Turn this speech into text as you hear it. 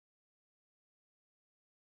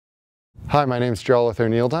Hi, my name is Jarlath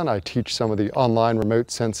Dunne. I teach some of the online remote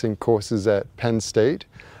sensing courses at Penn State.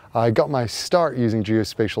 I got my start using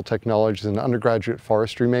geospatial technology as an undergraduate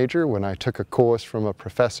forestry major when I took a course from a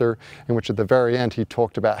professor in which at the very end he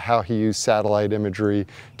talked about how he used satellite imagery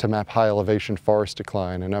to map high elevation forest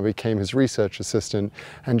decline, and I became his research assistant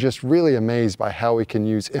and just really amazed by how we can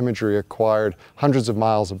use imagery acquired hundreds of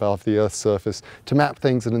miles above the Earth's surface to map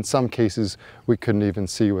things that in some cases we couldn't even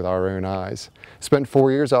see with our own eyes. Spent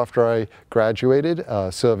 4 years after I graduated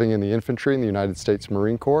serving in the infantry in the United States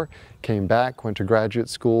Marine Corps, came back, went to graduate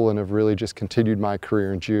school, and have really just continued my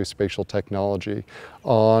career in geospatial technology.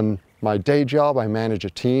 On my day job, I manage a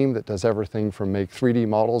team that does everything from make 3D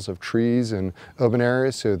models of trees in urban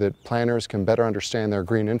areas so that planners can better understand their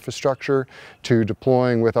green infrastructure, to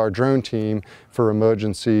deploying with our drone team for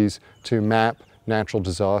emergencies to map natural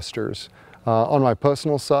disasters. On my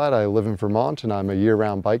personal side, I live in Vermont and I'm a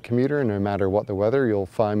year-round bike commuter, and no matter what the weather, you'll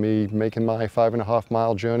find me making my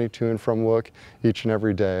 5.5-mile journey to and from work each and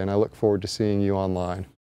every day, and I look forward to seeing you online.